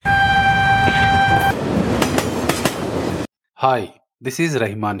Hi, this is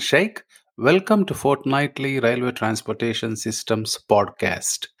Rahman Sheikh. Welcome to Fortnightly Railway Transportation Systems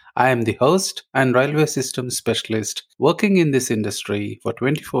Podcast. I am the host and railway systems specialist working in this industry for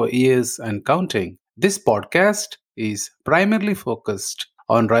 24 years and counting. This podcast is primarily focused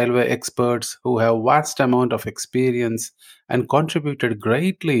on railway experts who have vast amount of experience and contributed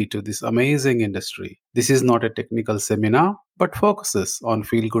greatly to this amazing industry. This is not a technical seminar but focuses on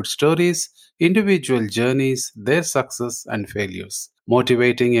feel good stories, individual journeys, their success and failures,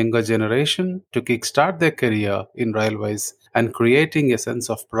 motivating younger generation to kickstart their career in railways and creating a sense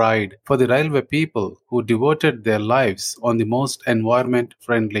of pride for the railway people who devoted their lives on the most environment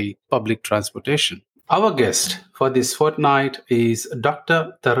friendly public transportation. Our guest for this fortnight is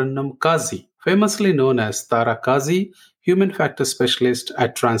Dr. Tara Kazi, famously known as Tara Kazi, Human Factors Specialist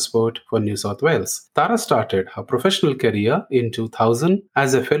at Transport for New South Wales. Tara started her professional career in 2000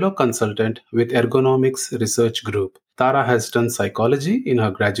 as a fellow consultant with Ergonomics Research Group. Tara has done psychology in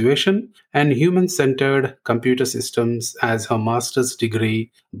her graduation and human-centered computer systems as her master's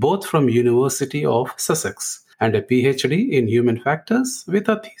degree, both from University of Sussex, and a PhD in human factors with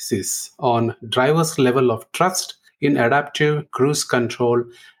a thesis on driver's level of trust in adaptive cruise control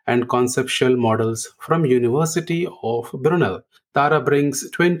and conceptual models from University of Brunel. Tara brings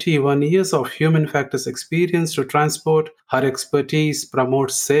 21 years of human factors experience to transport. Her expertise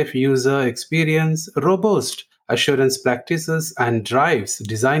promotes safe user experience, robust assurance practices, and drives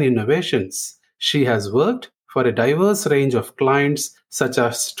design innovations. She has worked for a diverse range of clients such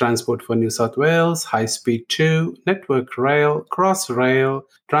as Transport for New South Wales, High Speed 2, Network Rail, Crossrail,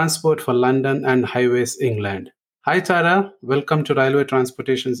 Transport for London, and Highways England. Hi Tara, welcome to Railway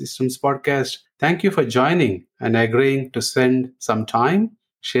Transportation Systems Podcast. Thank you for joining and agreeing to spend some time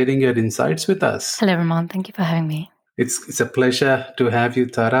sharing your insights with us. Hello, Ramon. Thank you for having me. It's a pleasure to have you,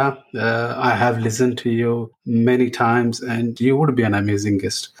 Tara. I have listened to you many times, and you would be an amazing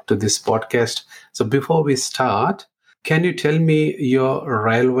guest to this podcast. So before we start, can you tell me your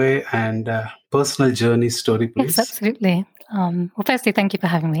railway and personal journey story, please? Yes, absolutely. Well, firstly, thank you for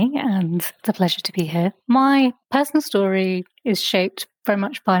having me, and it's a pleasure to be here. My personal story is shaped very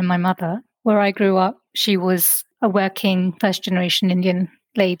much by my mother. Where I grew up, she was a working first-generation Indian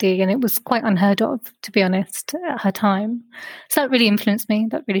lady, and it was quite unheard of, to be honest, at her time. So that really influenced me,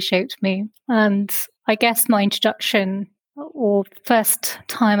 that really shaped me. And I guess my introduction or first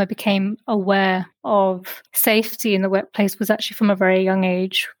time I became aware of safety in the workplace was actually from a very young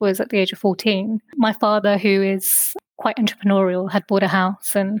age, was at the age of 14. My father, who is quite entrepreneurial, had bought a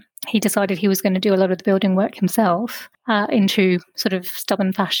house and he decided he was going to do a lot of the building work himself into sort of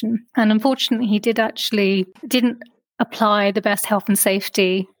stubborn fashion. And unfortunately, he didn't apply the best health and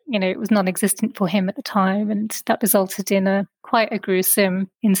safety. It was non-existent for him at the time. And that resulted in quite a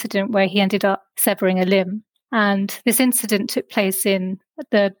gruesome incident where he ended up severing a limb. And this incident took place in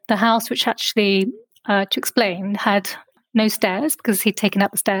the house, which actually, to explain, had no stairs because he'd taken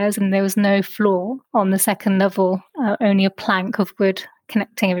out the stairs and there was no floor on the second level, only a plank of wood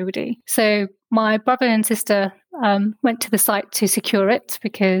connecting everybody. So my brother and sister went to the site to secure it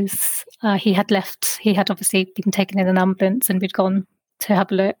because he had obviously been taken in an ambulance and we'd gone to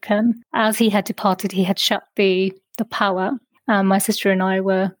have a look. And as he had departed, he had shut the power. My sister and I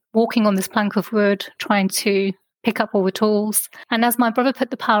were walking on this plank of wood, trying to pick up all the tools. And as my brother put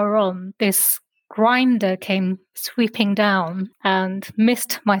the power on, this grinder came sweeping down and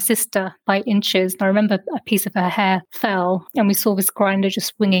missed my sister by inches. And I remember a piece of her hair fell and we saw this grinder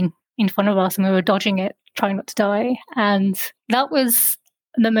just swinging in front of us and we were dodging it, trying not to die. And that was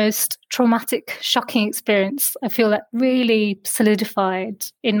the most traumatic, shocking experience. I feel that really solidified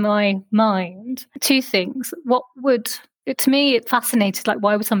in my mind two things. To me, it fascinated,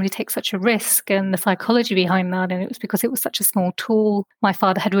 why would somebody take such a risk and the psychology behind that? And it was because it was such a small tool. My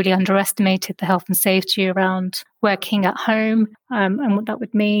father had really underestimated the health and safety around working at home and what that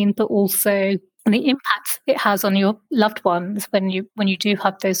would mean, but also the impact it has on your loved ones when you do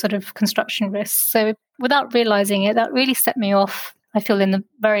have those sort of construction risks. So without realizing it, that really set me off, I feel, in the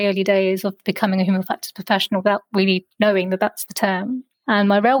very early days of becoming a human factors professional without really knowing that that's the term. And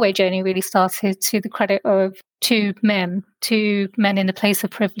my railway journey really started to the credit of two men in a place of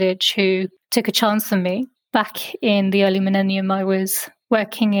privilege who took a chance on me. Back in the early millennium, I was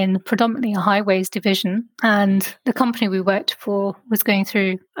working in predominantly a highways division, and the company we worked for was going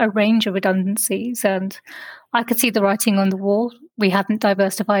through a range of redundancies, and I could see the writing on the wall. We hadn't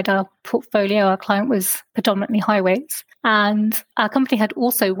diversified our portfolio. Our client was predominantly highways, and our company had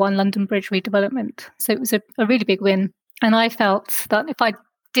also won London Bridge redevelopment. So it was a really big win. And I felt that if I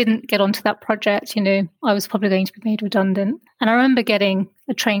didn't get onto that project, I was probably going to be made redundant. And I remember getting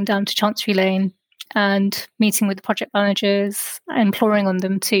a train down to Chancery Lane, and meeting with the project managers, imploring on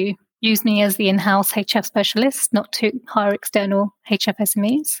them to use me as the in-house HF specialist, not to hire external HF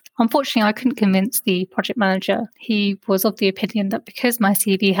SMEs. Unfortunately, I couldn't convince the project manager. He was of the opinion that because my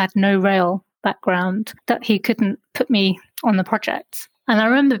CV had no rail background, that he couldn't put me on the project. And I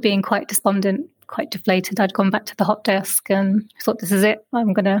remember being quite despondent, quite deflated. I'd gone back to the hot desk and thought, this is it.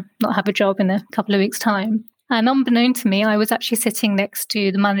 I'm going to not have a job in a couple of weeks' time. And unbeknown to me, I was actually sitting next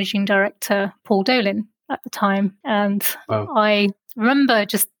to the managing director, Paul Dolin, at the time. And I remember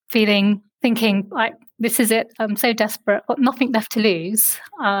just thinking, this is it. I'm so desperate, got nothing left to lose.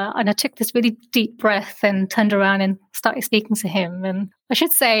 And I took this really deep breath and turned around and started speaking to him. And I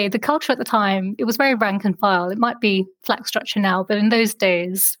should say the culture at the time, it was very rank and file. It might be flat structure now, but in those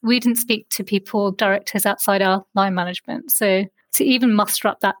days, we didn't speak to people, directors outside our line management. So to even muster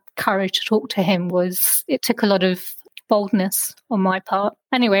up that courage to talk to him it took a lot of boldness on my part.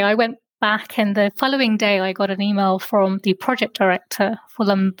 Anyway, I went back, and the following day I got an email from the project director for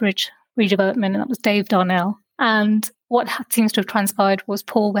London Bridge redevelopment, and that was Dave Darnell. And what seems to have transpired was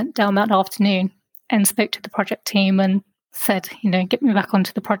Paul went down that afternoon and spoke to the project team and said, get me back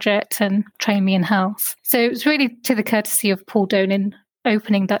onto the project and train me in-house. So it was really to the courtesy of Paul Donin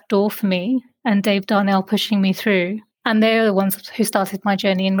opening that door for me and Dave Darnell pushing me through. And they're the ones who started my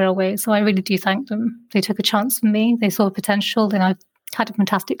journey in railways. So I really do thank them. They took a chance on me. They saw potential, and I've had a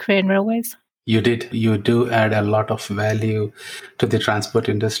fantastic career in railways. You did. You do add a lot of value to the transport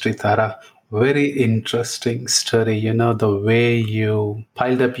industry, Tara. Very interesting story. The way you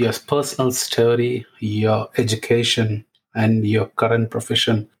piled up your personal story, your education, and your current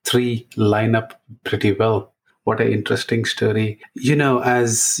profession, 3 line up pretty well. What an interesting story.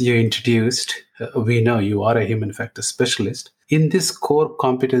 As you introduced, we know you are a human factors specialist. In this core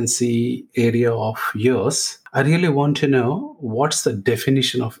competency area of yours, I really want to know what's the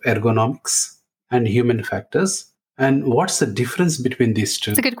definition of ergonomics and human factors, and what's the difference between these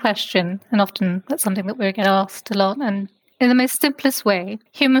two? It's a good question, and often that's something that we get asked a lot. And in the most simplest way,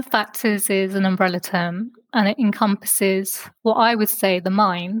 human factors is an umbrella term, and it encompasses what I would say the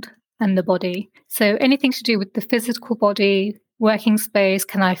mind and the body. So anything to do with the physical body, working space,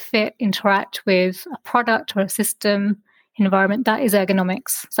 can I fit, interact with a product or a system, environment, that is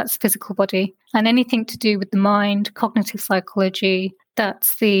ergonomics. So that's physical body. And anything to do with the mind, cognitive psychology,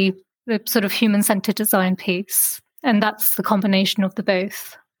 that's the sort of human-centered design piece. And that's the combination of the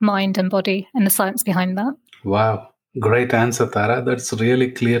both, mind and body, and the science behind that. Wow. Great answer, Tara. That's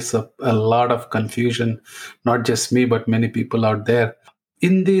really clears up a lot of confusion, not just me, but many people out there.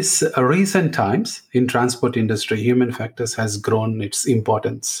 In these recent times, in transport industry, human factors has grown its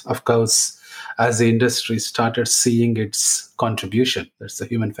importance. Of course, as the industry started seeing its contribution, that's the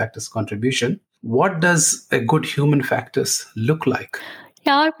human factors contribution. What does a good human factors look like?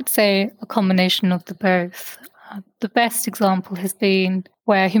 Yeah, I would say a combination of the both. The best example has been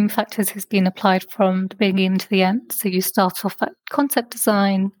where human factors has been applied from the beginning to the end. So you start off at concept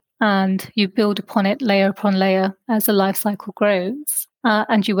design and you build upon it layer upon layer as the life cycle grows.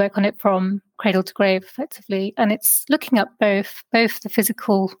 And you work on it from cradle to grave, effectively. And it's looking at both the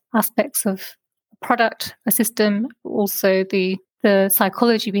physical aspects of a product, a system, also the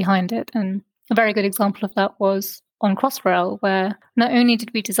psychology behind it. And a very good example of that was on Crossrail, where not only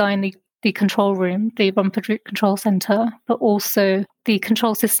did we design the control room, the Romford Route Control Centre, but also the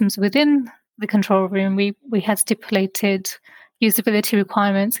control systems within the control room. We had stipulated usability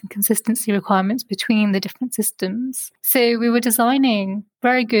requirements and consistency requirements between the different systems. So we were designing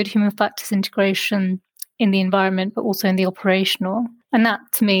very good human factors integration in the environment, but also in the operational. And that,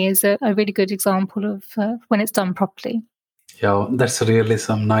 to me, is a really good example of when it's done properly. Yeah, that's really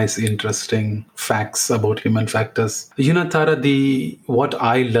some nice, interesting facts about human factors. Tara, what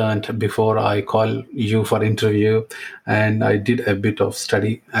I learned before I call you for interview, and I did a bit of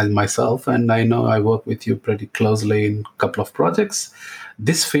study as myself, and I know I work with you pretty closely in a couple of projects.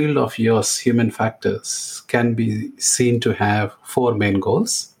 This field of yours, human factors, can be seen to have 4 main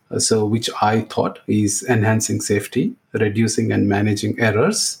goals. So, which I thought is enhancing safety, reducing and managing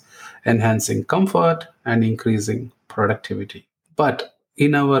errors, enhancing comfort, and increasing productivity. But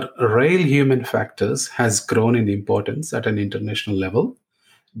in our rail, human factors has grown in importance at an international level.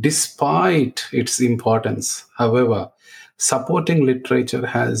 Despite its importance, however, supporting literature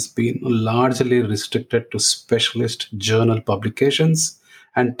has been largely restricted to specialist journal publications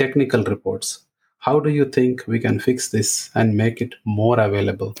and technical reports. How do you think we can fix this and make it more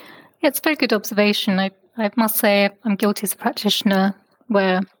available? Yeah, it's a very good observation. I must say I'm guilty as a practitioner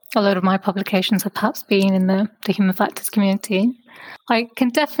where a lot of my publications have perhaps been in the human factors community. I can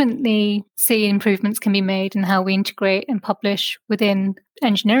definitely see improvements can be made in how we integrate and publish within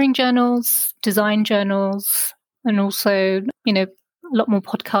engineering journals, design journals, and also, a lot more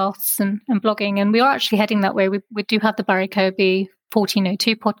podcasts and blogging. And we are actually heading that way. We do have the Barry Kirby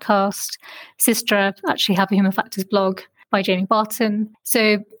 1402 podcast. Sistra actually have a human factors blog by Jamie Barton.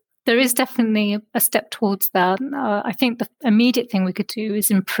 So there is definitely a step towards that. I think the immediate thing we could do is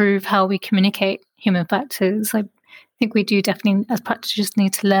improve how we communicate human factors. I think we do definitely, as practitioners,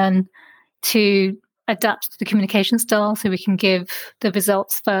 need to learn to adapt the communication style so we can give the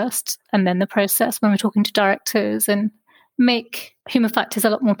results first and then the process when we're talking to directors, and make human factors a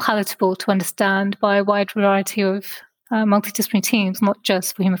lot more palatable to understand by a wide variety of multidisciplinary teams, not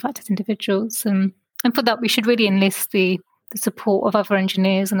just for human factors individuals. And for that, we should really enlist the support of other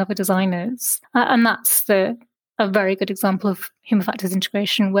engineers and other designers. And that's a very good example of human factors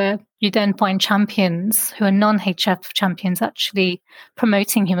integration, where you then find champions who are non-HF champions actually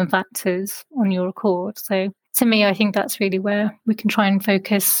promoting human factors on your accord. So to me, I think that's really where we can try and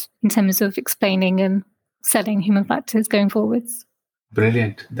focus in terms of explaining and selling human factors going forwards.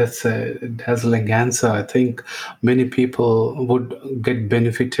 Brilliant. That's a dazzling answer. I think many people would get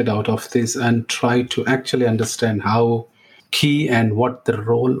benefited out of this and try to actually understand how key and what the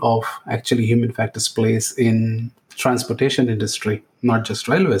role of actually human factors plays in transportation industry, not just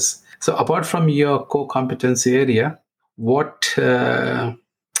railways. So apart from your core competency area, what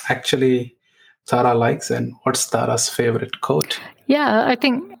actually Tara likes, and what's Tara's favorite quote? Yeah, I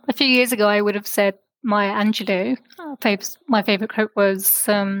think a few years ago I would have said Maya Angelou. My favorite quote was,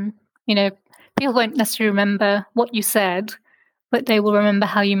 people won't necessarily remember what you said, but they will remember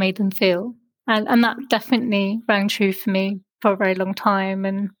how you made them feel. And that definitely rang true for me for a very long time.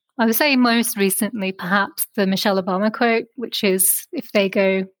 And I would say most recently, perhaps the Michelle Obama quote, which is, if they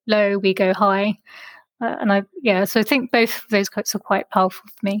go low, we go high. So I think both of those quotes are quite powerful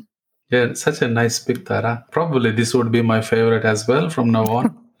for me. Yeah, such a nice pick, Tara. Probably this would be my favorite as well from now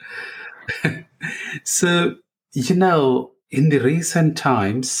on. So, in the recent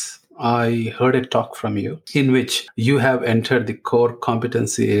times, I heard a talk from you in which you have entered the core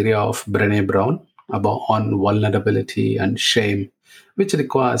competency area of Brené Brown on vulnerability and shame, which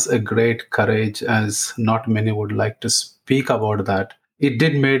requires a great courage, as not many would like to speak about that. It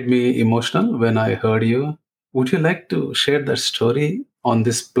did make me emotional when I heard you. Would you like to share that story on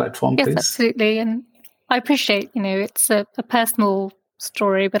this platform, Yes, please? absolutely. And I appreciate, it's a personal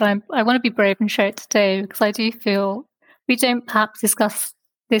story, but I want to be brave and share it today, because I do feel we don't perhaps discuss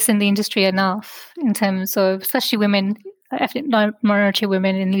this in the industry enough in terms of, especially women, ethnic minority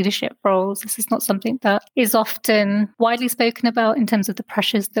women in leadership roles. This is not something that is often widely spoken about in terms of the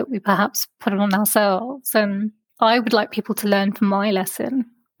pressures that we perhaps put on ourselves. And I would like people to learn from my lesson,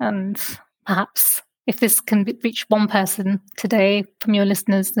 and perhaps if this can reach one person today from your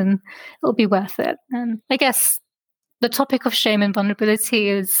listeners, then it'll be worth it. And I guess the topic of shame and vulnerability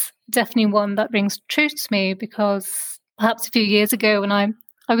is definitely one that rings true to me, because perhaps a few years ago, when I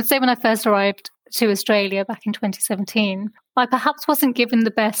would say when I first arrived to Australia back in 2017, I perhaps wasn't given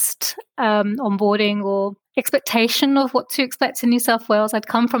the best onboarding or expectation of what to expect in New South Wales. I'd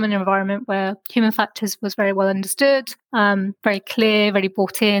come from an environment where human factors was very well understood, very clear, very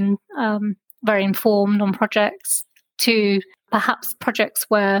bought in, very informed on projects, to perhaps projects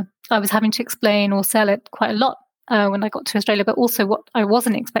where I was having to explain or sell it quite a lot when I got to Australia. But also what I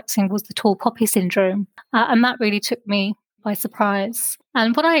wasn't expecting was the tall poppy syndrome. And that really took me by surprise.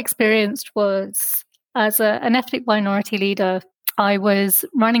 And what I experienced was, as an ethnic minority leader, I was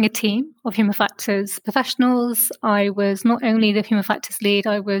running a team of human factors professionals. I was not only the human factors lead,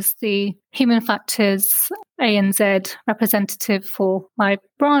 I was the human factors ANZ representative for my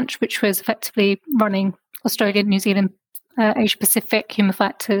branch, which was effectively running Australia, New Zealand, Asia Pacific human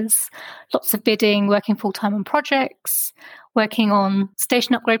factors. Lots of bidding, working full-time on projects, working on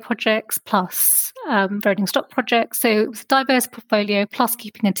station upgrade projects, plus rolling stock projects. So it was a diverse portfolio, plus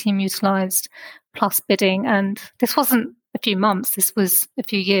keeping a team utilised, plus bidding. And this wasn't a few months, this was a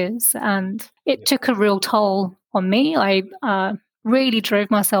few years. And it took a real toll on me. I really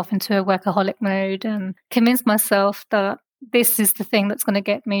drove myself into a workaholic mode and convinced myself that this is the thing that's going to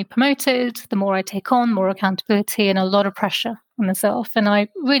get me promoted. The more I take on, more accountability and a lot of pressure on myself. And I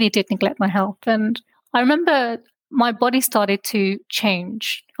really did neglect my health. And I remember my body started to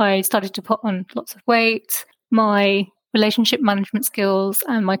change. I started to put on lots of weight. My relationship management skills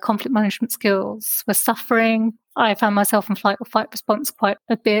and my conflict management skills were suffering. I found myself in flight or fight response quite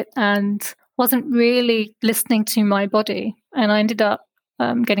a bit and wasn't really listening to my body. And I ended up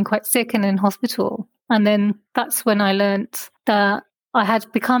getting quite sick and in hospital. And then that's when I learned that I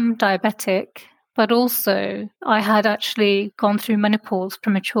had become diabetic, but also I had actually gone through menopause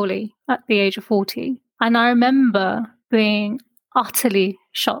prematurely at the age of 40. And I remember being utterly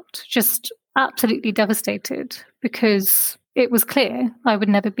shocked, just absolutely devastated, because it was clear I would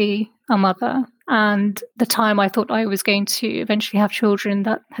never be a mother. And the time I thought I was going to eventually have children,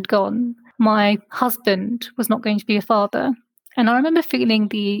 that had gone. My husband was not going to be a father. And I remember feeling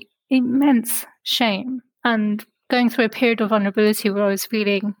the immense shame and going through a period of vulnerability where I was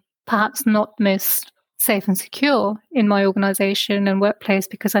feeling perhaps not most safe and secure in my organization and workplace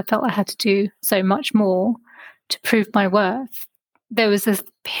because I felt I had to do so much more to prove my worth. There was this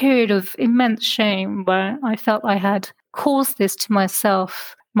period of immense shame where I felt I had caused this to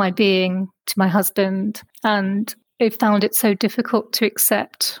myself, my being, to my husband, and I found it so difficult to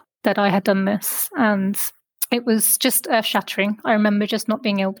accept that I had done this. And it was just earth-shattering. I remember just not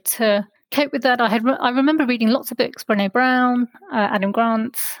being able to cope with that. I remember reading lots of books, Brunel, Adam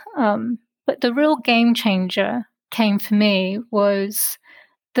Grant, but the real game changer came for me was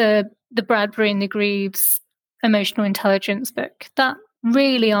the Bradbury and the Greaves emotional intelligence book. That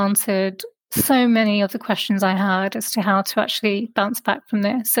really answered so many of the questions I had as to how to actually bounce back from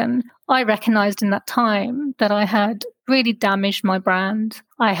this. And I recognized in that time that I had really damaged my brand.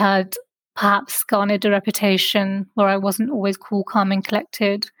 I had perhaps garnered a reputation where I wasn't always cool, calm, and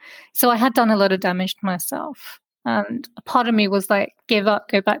collected. So I had done a lot of damage to myself. And a part of me was like, give up,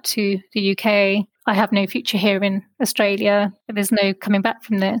 go back to the UK. I have no future here in Australia. There's no coming back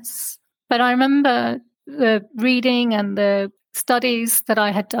from this. But I remember the reading and the studies that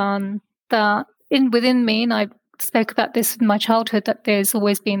I had done that within me, and I spoke about this in my childhood, that there's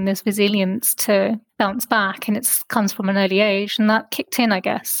always been this resilience to bounce back, and it comes from an early age, and that kicked in, I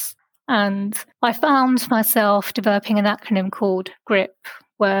guess. And I found myself developing an acronym called GRIP,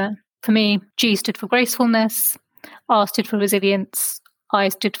 where for me, G stood for gracefulness, R stood for resilience, I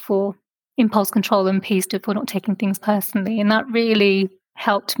stood for impulse control, and P stood for not taking things personally. And that really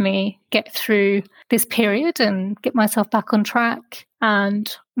helped me get through this period and get myself back on track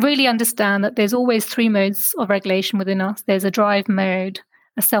and really understand that there's always three modes of regulation within us. There's a drive mode,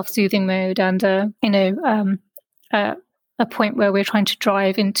 a self-soothing mode, and a point where we're trying to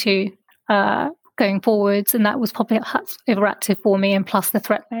drive into going forwards. And that was probably overactive for me, and plus the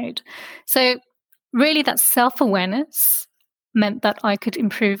threat mode. So really that self-awareness meant that I could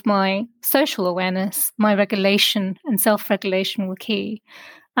improve my social awareness, my regulation and self-regulation were key.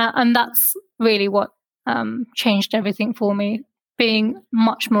 And that's really what changed everything for me, being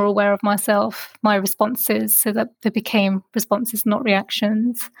much more aware of myself, my responses, so that they became responses, not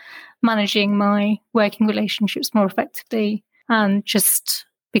reactions, managing my working relationships more effectively, and just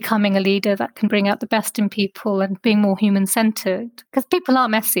becoming a leader that can bring out the best in people and being more human-centered. Because people are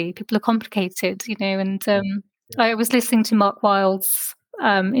messy, people are complicated, and I was listening to Mark Wilde's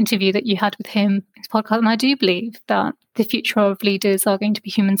interview that you had with him, his podcast, and I do believe that the future of leaders are going to be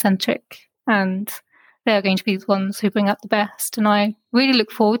human-centric, and they're going to be the ones who bring out the best. And I really look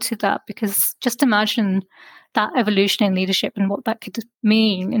forward to that, because just imagine that evolution in leadership and what that could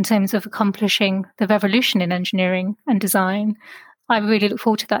mean in terms of accomplishing the revolution in engineering and design. I really look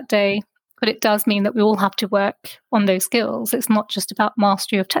forward to that day. But it does mean that we all have to work on those skills. It's not just about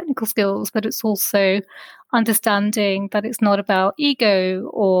mastery of technical skills, but it's also understanding that it's not about ego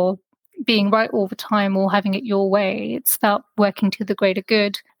or being right all the time or having it your way. It's about working to the greater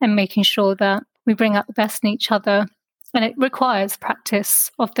good and making sure that we bring out the best in each other. And it requires practice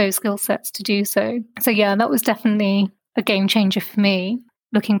of those skill sets to do so. So yeah, that was definitely a game changer for me,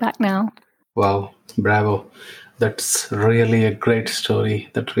 looking back now. Wow, bravo. That's really a great story.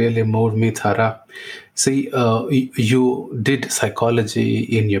 That really moved me, Tara. See, you did psychology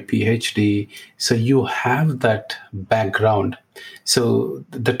in your PhD, so you have that background. So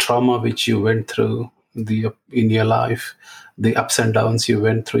the trauma which you went through in your life, the ups and downs you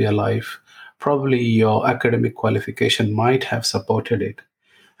went through your life, probably your academic qualification might have supported it.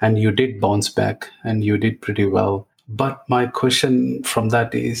 And you did bounce back, and you did pretty well. But my question from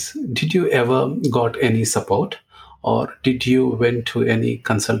that is, did you ever got any support, or did you went to any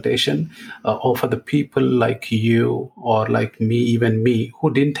consultation, or for the people like you or like me, even me,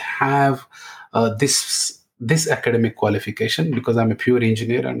 who didn't have this academic qualification, because I'm a pure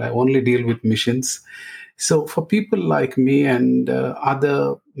engineer and I only deal with machines. So for people like me and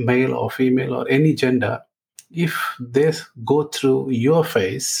other male or female or any gender, if they go through your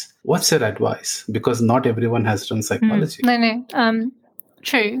phase, what's your advice? Because not everyone has done psychology.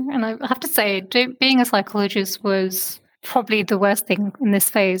 True. And I have to say, being a psychologist was probably the worst thing in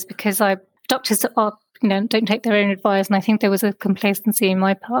this phase, because doctors are, don't take their own advice. And I think there was a complacency in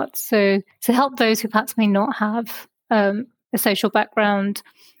my part. So to help those who perhaps may not have a social background,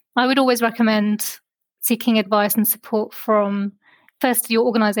 I would always recommend seeking advice and support from first your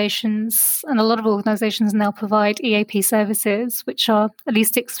organizations. And a lot of organizations now provide EAP services, which are at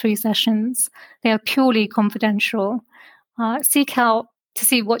least 6 free sessions. They are purely confidential. Seek out to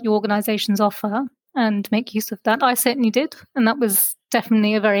see what your organizations offer and make use of that. I certainly did, and that was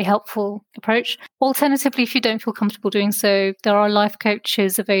definitely a very helpful approach. Alternatively, if you don't feel comfortable doing so, there are life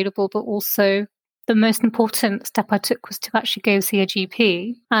coaches available, but also the most important step I took was to actually go see a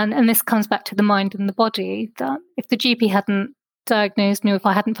GP. And this comes back to the mind and the body, that if the GP hadn't diagnosed me, or if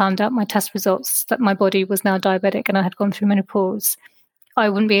I hadn't found out my test results that my body was now diabetic and I had gone through menopause, I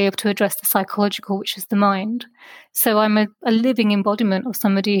wouldn't be able to address the psychological, which is the mind. So I'm a living embodiment of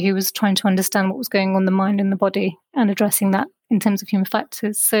somebody who was trying to understand what was going on in the mind and the body and addressing that in terms of human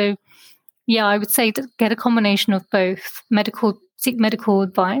factors. So yeah, I would say to get a combination of both. Seek medical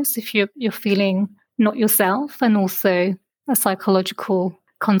advice if you're feeling not yourself, and also a psychological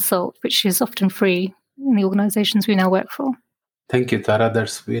consult, which is often free in the organizations we now work for. Thank you, Tara.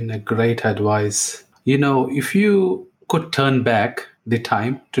 That's been a great advice. If you could turn back the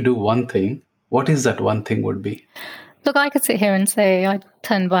time to do one thing, what is that one thing would be? Look, I could sit here and say I'd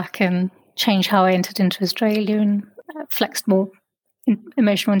turn back and change how I entered into Australia and flexed more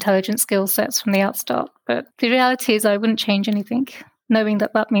emotional intelligence skill sets from the outstart. But the reality is I wouldn't change anything, knowing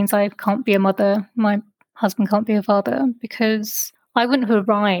that means I can't be a mother, my husband can't be a father, because I wouldn't have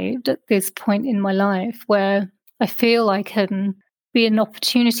arrived at this point in my life where I feel I can be an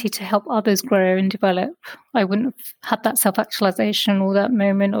opportunity to help others grow and develop. I wouldn't have had that self-actualization or that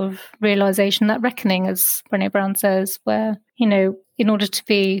moment of realization, that reckoning, as Brene Brown says, where, in order to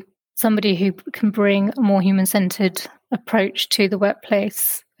be somebody who can bring a more human-centered approach to the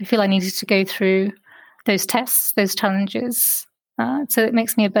workplace, I feel I needed to go through those tests, those challenges. So it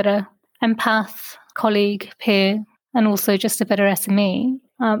makes me a better empath, colleague, peer, and also just a better SME,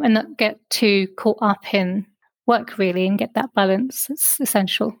 and not get too caught up in work, really, and get that balance. It's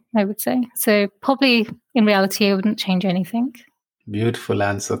essential, I would say. So probably in reality, I wouldn't change anything. Beautiful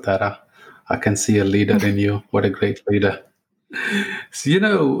answer, Tara. I can see a leader in you. What a great leader.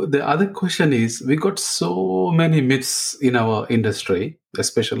 So, the other question is, we got so many myths in our industry,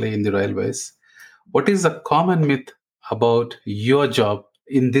 especially in the railways. What is a common myth about your job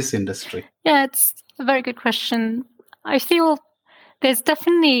in this industry? Yeah, it's a very good question. I feel there's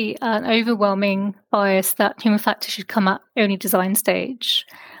definitely an overwhelming bias that human factors should come at only design stage.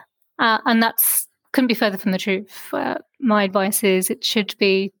 And that's couldn't be further from the truth. My advice is it should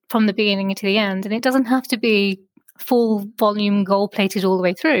be from the beginning to the end. And it doesn't have to be full volume gold plated all the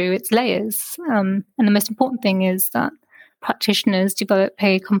way through. It's layers. And the most important thing is that practitioners develop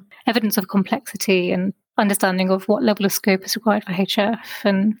evidence of complexity and understanding of what level of scope is required for HF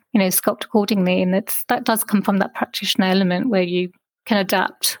and, sculpt accordingly. And that does come from that practitioner element where you can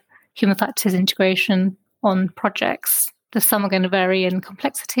adapt human factors integration on projects. Some are going to vary in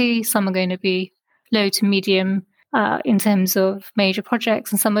complexity, some are going to be low to medium in terms of major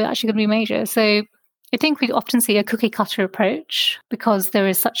projects, and some are actually going to be major. So I think we often see a cookie cutter approach because there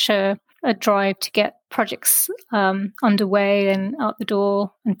is such a drive to get projects underway and out the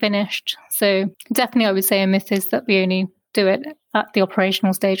door and finished. So definitely I would say a myth is that we only do it at the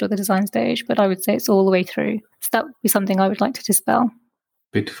operational stage or the design stage, but I would say it's all the way through. So that would be something I would like to dispel.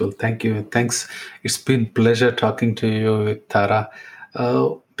 Beautiful. Thank you. Thanks. It's been a pleasure talking to you, Tara.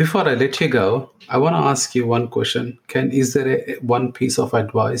 Before I let you go, I want to ask you one question. Is there one piece of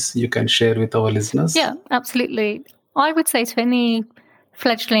advice you can share with our listeners? Yeah, absolutely. I would say to any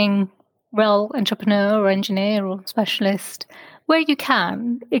fledgling rail entrepreneur or engineer or specialist, where you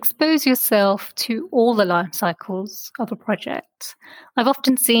can, expose yourself to all the life cycles of a project. I've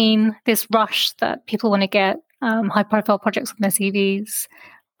often seen this rush that people want to get high-profile projects on their CVs,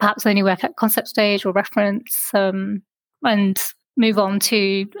 perhaps only work at concept stage or reference, and move on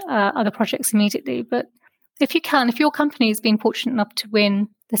to other projects immediately. But if your company has been fortunate enough to win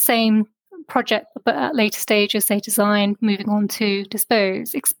the same project but at later stages, say design, moving on to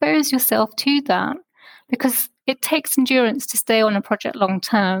expose yourself to that, because it takes endurance to stay on a project long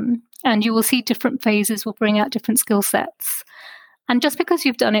term, and you will see different phases will bring out different skill sets. And just because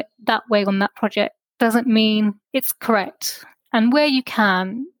you've done it that way on that project doesn't mean it's correct. And where you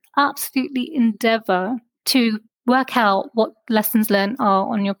can, absolutely endeavor to work out what lessons learned are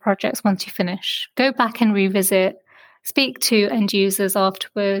on your projects once you finish. Go back and revisit, speak to end users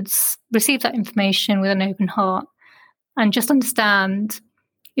afterwards, receive that information with an open heart, and just understand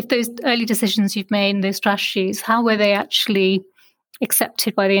if those early decisions you've made and those strategies, how were they actually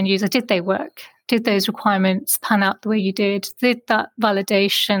accepted by the end user? Did they work? Did those requirements pan out the way you did? Did that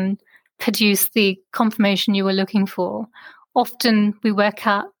validation produce the confirmation you were looking for? often we work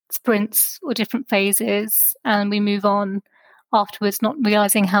at sprints or different phases and we move on afterwards, not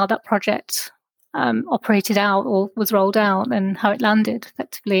realizing how that project operated out or was rolled out and how it landed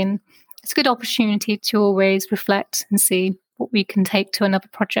effectively. And it's a good opportunity to always reflect and see what we can take to another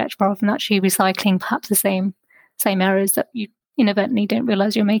project rather than actually recycling perhaps the same errors that you inadvertently don't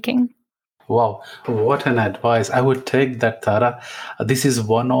realize you're making. Wow, what an advice. I would take that, Tara. This is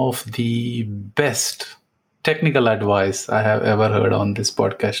one of the best technical advice I have ever heard on this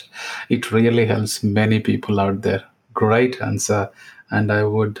podcast. It really helps many people out there. Great answer. And I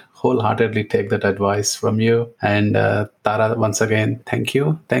would wholeheartedly take that advice from you. And Tara, once again, thank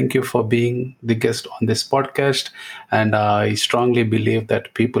you. Thank you for being the guest on this podcast. And I strongly believe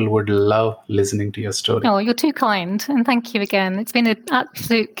that people would love listening to your story. Oh, you're too kind. And thank you again. It's been an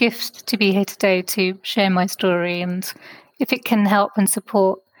absolute gift to be here today to share my story. And if it can help and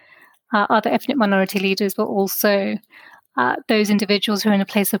support other ethnic minority leaders, but also those individuals who are in a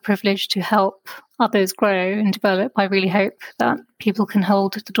place of privilege to help others grow and develop, I really hope that people can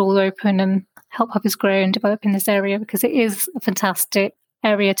hold the door open and help others grow and develop in this area, because it is a fantastic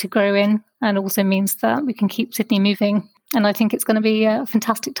area to grow in and also means that we can keep Sydney moving. And I think it's going to be a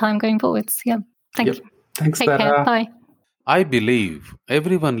fantastic time going forwards. Yeah. Thank you. Thanks, Take Tara. care. Bye. I believe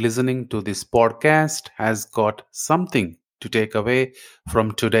everyone listening to this podcast has got something to take away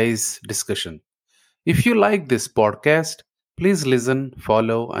from today's discussion. If you like this podcast, please listen,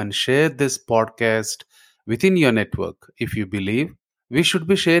 follow, and share this podcast within your network. If you believe we should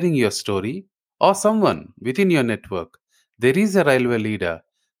be sharing your story or someone within your network, there is a railway leader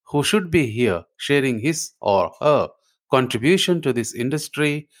who should be here sharing his or her contribution to this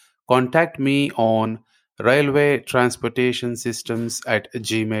industry, contact me on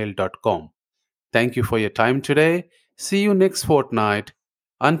railwaytransportationsystems@gmail.com. Thank you for your time today. See you next fortnight.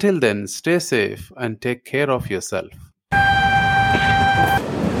 Until then, stay safe and take care of yourself.